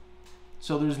zone.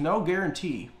 So there's no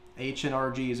guarantee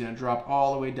HNRG is going to drop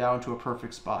all the way down to a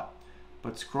perfect spot.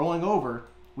 But scrolling over,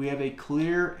 we have a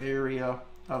clear area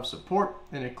of support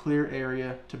and a clear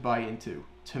area to buy into.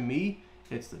 To me,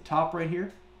 it's the top right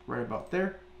here, right about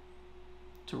there,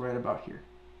 to right about here,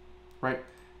 right?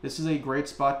 This is a great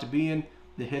spot to be in.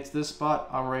 It hits this spot,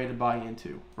 I'm ready to buy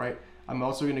into, right? I'm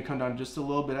also going to come down just a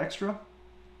little bit extra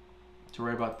to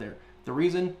right about there. The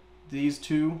reason, these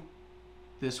two,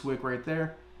 this wick right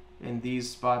there, and these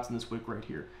spots and this wick right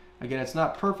here. Again, it's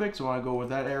not perfect, so I want to go with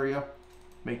that area.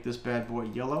 Make this bad boy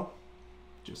yellow,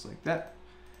 just like that.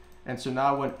 And so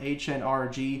now when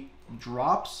HNRG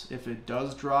drops, if it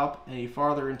does drop any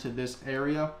farther into this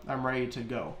area, I'm ready to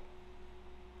go.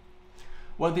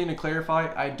 One thing to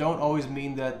clarify, I don't always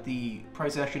mean that the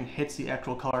price action hits the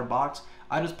actual color box.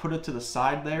 I just put it to the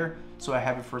side there so I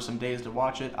have it for some days to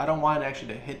watch it. I don't want it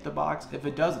actually to hit the box. If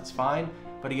it does, it's fine.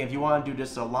 But again, if you want to do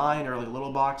just a line or a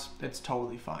little box, it's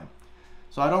totally fine.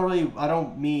 So I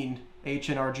don't mean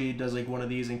HNRG does like one of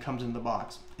these and comes in the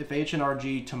box. If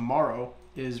HNRG tomorrow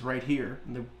is right here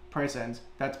and the price ends,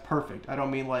 that's perfect. I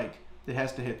don't mean like it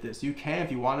has to hit this. You can,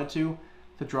 if you wanted to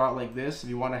draw it like this. If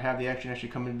you want to have the action actually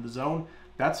come into the zone,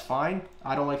 that's fine.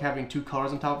 I don't like having two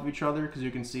colors on top of each other because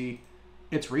you can see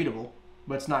it's readable,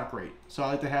 but it's not great. So I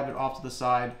like to have it off to the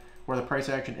side where the price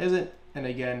action isn't, and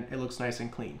again, it looks nice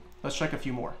and clean. Let's check a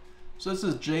few more. So this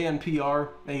is JNPR,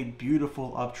 a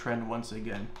beautiful uptrend once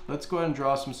again. Let's go ahead and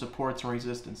draw some supports and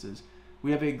resistances.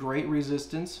 We have a great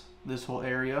resistance, this whole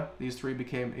area. These three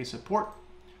became a support.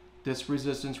 This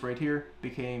resistance right here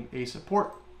became a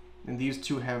support, and these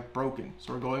two have broken.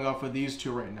 So we're going off of these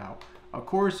two right now. Of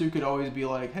course, you could always be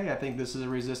like, hey, I think this is a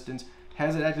resistance.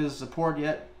 Has it acted as a support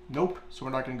yet? Nope, so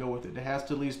we're not gonna go with it. It has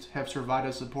to at least have survived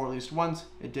as support at least once.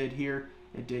 It did here,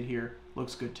 it did here.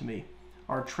 Looks good to me.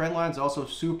 Our trend line is also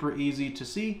super easy to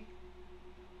see.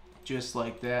 Just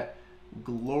like that,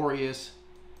 glorious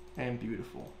and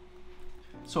beautiful.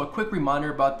 So a quick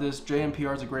reminder about this,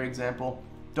 JNPR is a great example.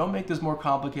 Don't make this more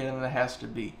complicated than it has to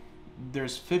be.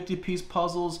 There's 50-piece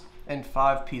puzzles and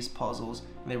 5-piece puzzles,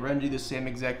 and they render you the same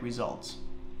exact results.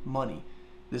 Money.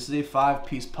 This is a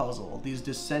 5-piece puzzle. These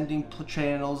descending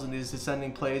channels and these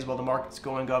descending plays while the market's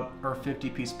going up are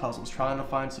 50-piece puzzles, trying to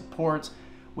find supports,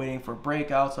 waiting for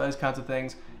breakouts, all these kinds of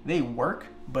things. They work,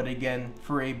 but again,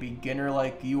 for a beginner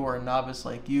like you or a novice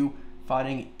like you,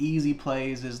 finding easy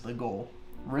plays is the goal.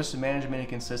 Risk management and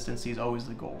consistency is always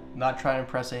the goal. Not try to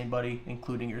impress anybody,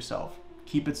 including yourself.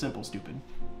 Keep it simple, stupid.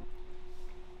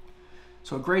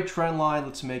 So a great trend line,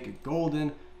 let's make it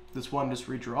golden. This one just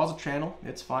redraws a channel,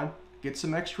 it's fine. Get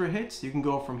some extra hits, you can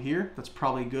go from here, that's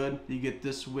probably good. You get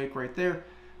this wick right there,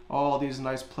 all these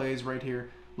nice plays right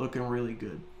here, looking really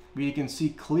good. But you can see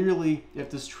clearly if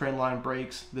this trend line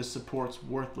breaks, this support's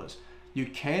worthless. You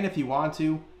can, if you want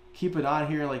to, keep it on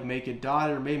here and like make it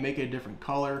dotted, or maybe make it a different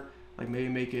color, like maybe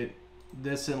make it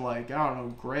this in like, I don't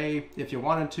know, gray if you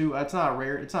wanted to. That's not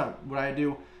rare, it's not what I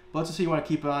do. But let's just say you want to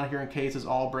keep it on here in case this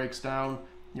all breaks down,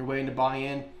 you're waiting to buy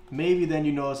in. Maybe then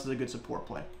you know this is a good support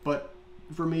play. But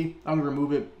for me, I'm going to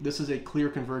remove it. This is a clear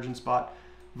conversion spot.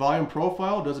 Volume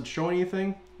profile, does it show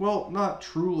anything? Well, not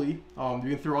truly. You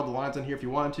can throw all the lines on here if you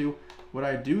want to. What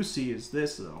I do see is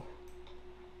this though,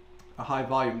 a high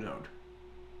volume node.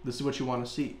 This is what you want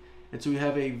to see. And so we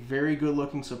have a very good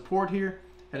looking support here.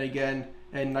 And again,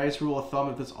 a nice rule of thumb,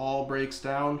 if this all breaks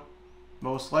down,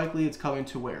 most likely it's coming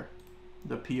to where?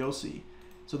 The POC.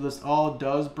 So this all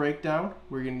does break down.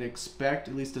 We're going to expect,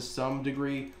 at least to some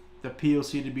degree, the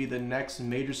POC to be the next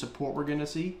major support we're going to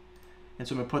see. And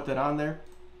so I'm going to put that on there.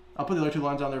 I'll put the other two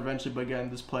lines on there eventually, but again,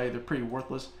 this play, they're pretty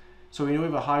worthless. So we know we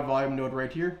have a high volume node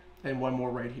right here and one more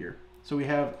right here. So we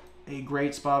have a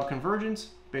great spot of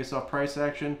convergence based off price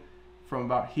action from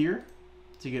about here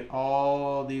to get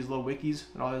all these little wickies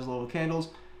and all these little candles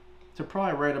to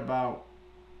probably right about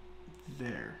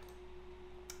there.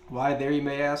 Why there, you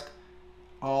may ask?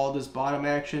 All this bottom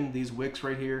action, these wicks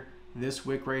right here, this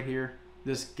wick right here,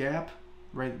 this gap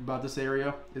right about this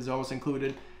area is almost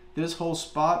included. This whole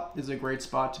spot is a great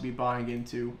spot to be buying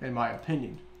into, in my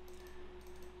opinion.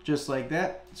 Just like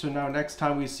that. So now next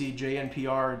time we see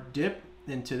JNPR dip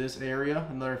into this area,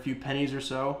 another few pennies or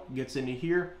so, gets into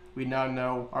here, we now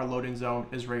know our loading zone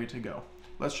is ready to go.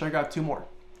 Let's check out two more.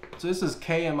 So this is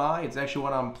KMI. It's actually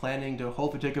what I'm planning to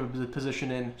hopefully take a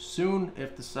position in soon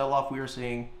if the sell-off we are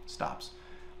seeing stops.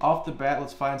 Off the bat,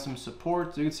 let's find some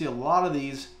support. So you can see a lot of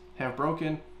these have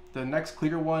broken. The next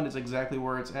clear one is exactly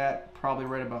where it's at, probably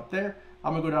right about there.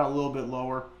 I'm gonna go down a little bit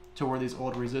lower to where these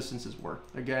old resistances were.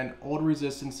 Again, old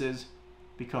resistances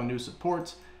become new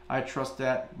supports. I trust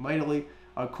that mightily.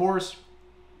 Of course,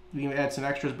 we can add some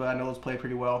extras, but I know those play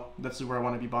pretty well. This is where I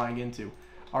want to be buying into.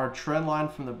 Our trend line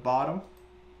from the bottom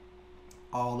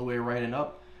all the way right and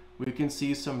up, we can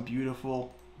see some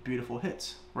beautiful, beautiful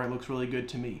hits. Right, looks really good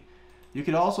to me. You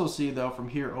can also see though from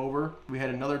here over, we had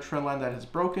another trend line that has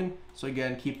broken. So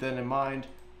again, keep that in mind,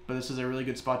 but this is a really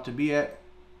good spot to be at.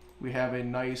 We have a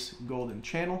nice golden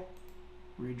channel.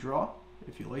 Redraw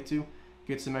if you like to.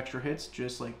 Get some extra hits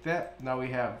just like that. Now we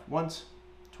have once,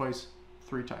 twice,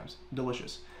 3 times.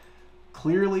 Delicious.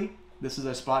 Clearly, this is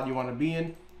a spot you want to be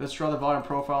in. Let's draw the volume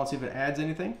profile and see if it adds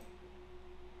anything.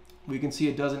 We can see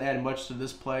it doesn't add much to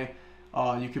this play.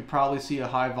 You could probably see a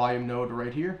high volume node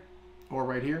right here or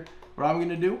right here. What I'm going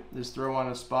to do is throw on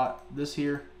a spot this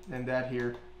here and that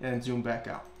here and zoom back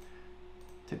out.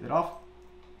 Take that off.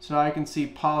 So now I can see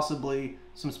possibly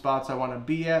some spots I want to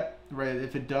be at. Right,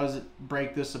 if it does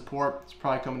break this support, it's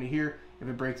probably coming to here. If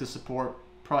it breaks this support,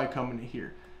 probably coming to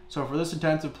here. So for this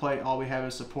intensive play, all we have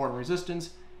is support and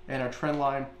resistance, and our trend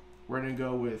line, we're going to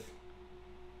go with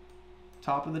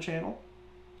top of the channel,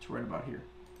 It's right about here.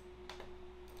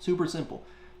 Super simple.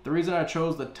 The reason I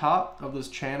chose the top of this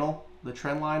channel, the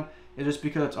trend line, is just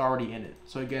because it's already in it.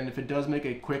 So again, if it does make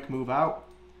a quick move out,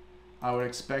 I would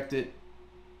expect it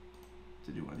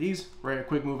to do one of these, right? A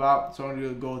quick move out. So I'm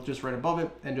going to go just right above it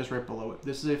and just right below it.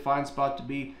 This is a fine spot to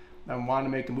be. I'm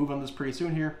wanting to make a move on this pretty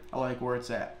soon here. I like where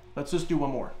it's at. Let's just do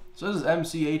one more. So this is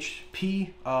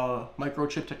MCHP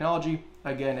microchip technology.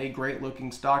 Again, a great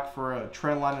looking stock for a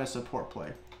trend line and a support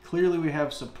play. Clearly we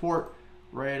have support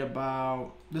right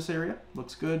about this area.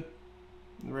 Looks good.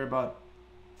 Right about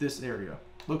this area.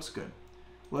 Looks good.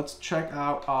 Let's check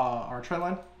out our trend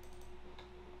line.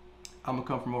 I'm gonna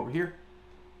come from over here.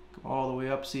 Come all the way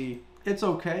up. See, it's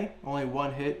okay. Only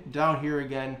one hit. Down here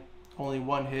again, only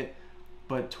one hit.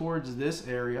 But towards this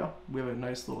area, we have a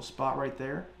nice little spot right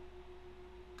there.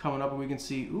 Coming up and we can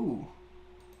see, ooh,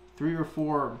 3 or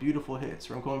 4 beautiful hits.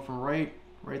 So I'm going from right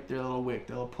there, a little wick,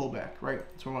 that little pullback, right?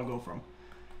 That's where I'm gonna go from.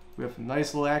 We have some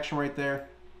nice little action right there.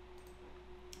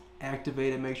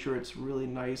 Activate it, make sure it's really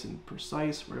nice and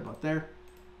precise, right about there.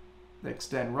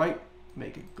 Extend right,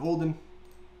 make it golden.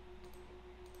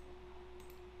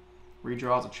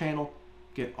 Redraw as a channel,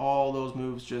 get all those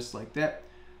moves just like that.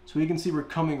 So we can see we're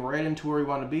coming right into where we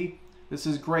want to be. This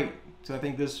is great. So I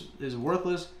think this is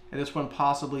worthless, and this one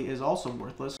possibly is also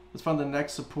worthless. Let's find the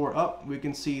next support up. We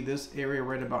can see this area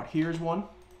right about here is one.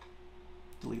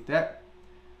 Delete that.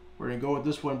 We're gonna go with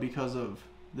this one because of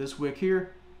this wick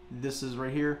here. This is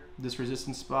right here, this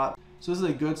resistance spot. So this is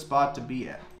a good spot to be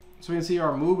at. So we can see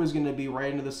our move is gonna be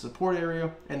right into this support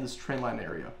area and this trend line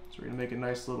area. So we're gonna make a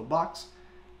nice little box.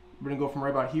 We're gonna go from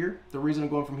right about here. The reason I'm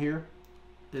going from here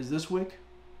is this wick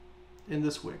and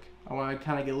this wick. I wanna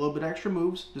kind of get a little bit extra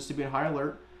moves just to be on high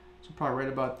alert. So probably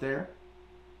right about there.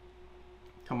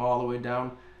 Come all the way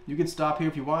down. You can stop here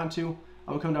if you want to.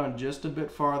 I'm gonna come down just a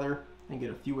bit farther and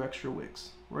get a few extra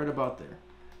wicks. Right about there.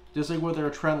 Just like with our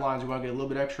trend lines, we want to get a little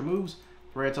bit extra moves.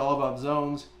 Right, it's all about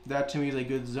zones. That to me is a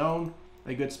good zone,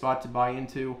 a good spot to buy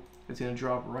into. It's going to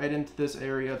drop right into this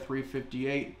area,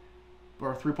 358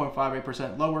 or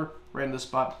 3.58% lower. Right in this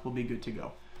spot, will be good to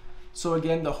go. So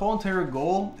again, the whole entire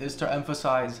goal is to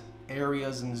emphasize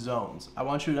areas and zones. I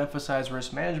want you to emphasize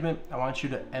risk management. I want you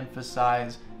to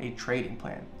emphasize a trading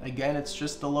plan. Again, it's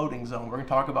just the loading zone. We're going to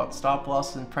talk about stop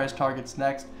loss and price targets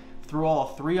next. Throw all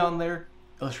 3 on there.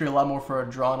 Illustrate a lot more for a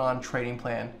drawn-on trading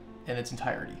plan in its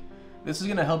entirety. This is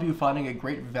going to help you finding a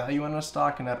great value on a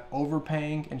stock and not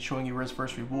overpaying and showing you risk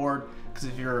versus reward. Because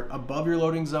if you're above your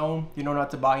loading zone, you know not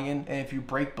to buy in, and if you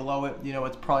break below it, you know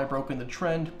it's probably broken the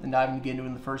trend and not even get into it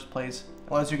in the first place,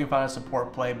 unless you can find a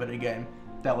support play. But again,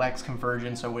 that lacks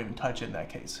conversion, so I wouldn't touch it in that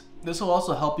case. This will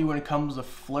also help you when it comes to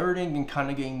flirting and kind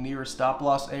of getting near a stop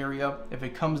loss area. If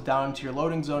it comes down to your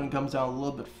loading zone and comes down a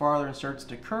little bit farther and starts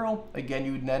to curl, again,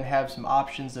 you would then have some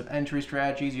options of entry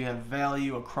strategies. You have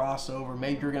value, a crossover,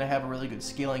 maybe you're gonna have a really good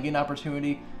scaling in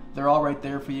opportunity. They're all right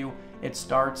there for you. It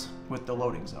starts with the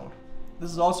loading zone. This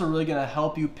is also really gonna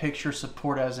help you picture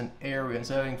support as an area.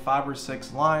 Instead of having 5 or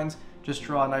 6 lines, just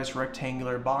draw a nice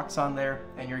rectangular box on there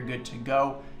and you're good to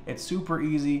go. It's super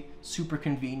easy, super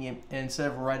convenient, and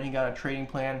instead of writing out a trading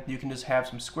plan, you can just have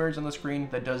some squares on the screen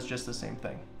that does just the same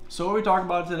thing. So what we talked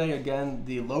about today, again,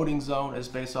 the loading zone is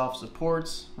based off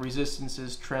supports,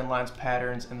 resistances, trend lines,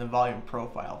 patterns, and the volume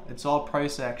profile. It's all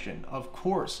price action. Of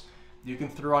course, you can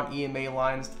throw on EMA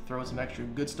lines to throw some extra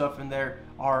good stuff in there,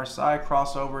 RSI,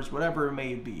 crossovers, whatever it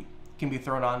may be, can be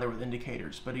thrown on there with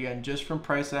indicators. But again, just from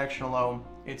price action alone,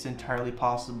 it's entirely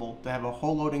possible to have a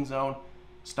whole loading zone,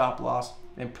 stop loss,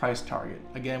 and price target.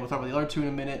 Again, we'll talk about the other 2 in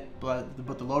a minute, but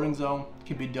the loading zone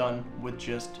can be done with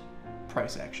just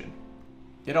price action.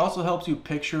 It also helps you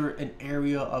picture an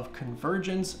area of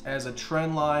convergence as a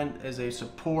trend line, as a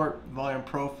support, volume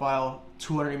profile,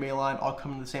 200 EMA line all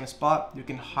come to the same spot. You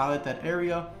can highlight that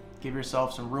area, give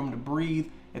yourself some room to breathe.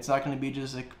 It's not going to be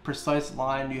just a precise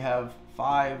line. You have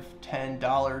 $5,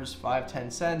 $10, 5,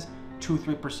 10 cents, 2,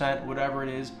 3%, whatever it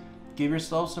is. Give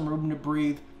yourself some room to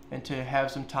breathe and to have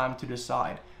some time to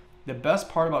decide. The best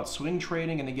part about swing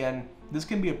trading, and again, this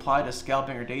can be applied to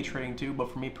scalping or day trading too, but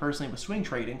for me personally with swing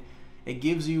trading, it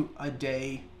gives you a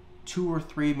day, 2 or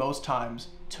 3 most times,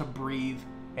 to breathe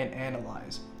and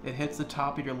analyze. It hits the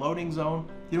top of your loading zone,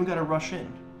 you don't gotta rush in,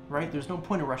 right? There's no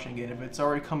point in rushing in. If it's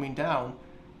already coming down,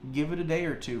 give it a day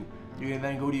or 2. You can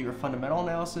then go to your fundamental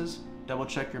analysis, double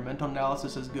check your mental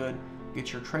analysis is good,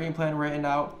 get your trading plan written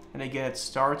out, and again, it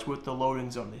starts with the loading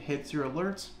zone. It hits your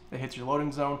alerts, it hits your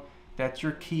loading zone. That's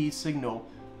your key signal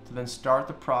to then start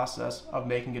the process of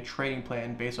making a trading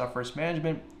plan based off risk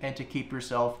management and to keep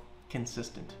yourself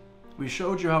consistent. We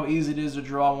showed you how easy it is to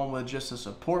draw one with just a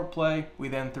support play. We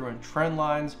then threw in trend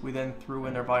lines. We then threw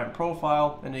in their volume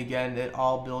profile. And again, it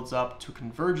all builds up to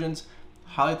convergence.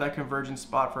 Highlight that convergence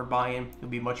spot for buy-in. You'll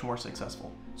be much more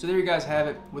successful. So there you guys have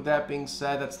it. With that being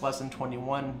said, that's lesson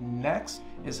 21. Next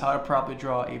is how to properly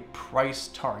draw a price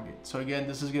target. So again,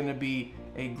 this is going to be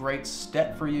a great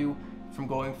step for you from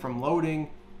going from loading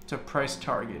to price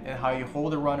target and how you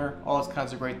hold a runner, all those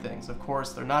kinds of great things. Of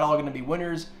course, they're not all going to be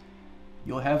winners.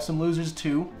 You'll have some losers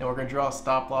too, and we're going to draw a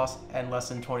stop loss and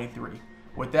lesson 23.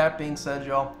 With that being said,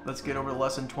 y'all, let's get over to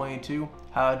lesson 22,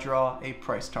 how to draw a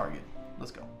price target.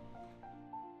 Let's go.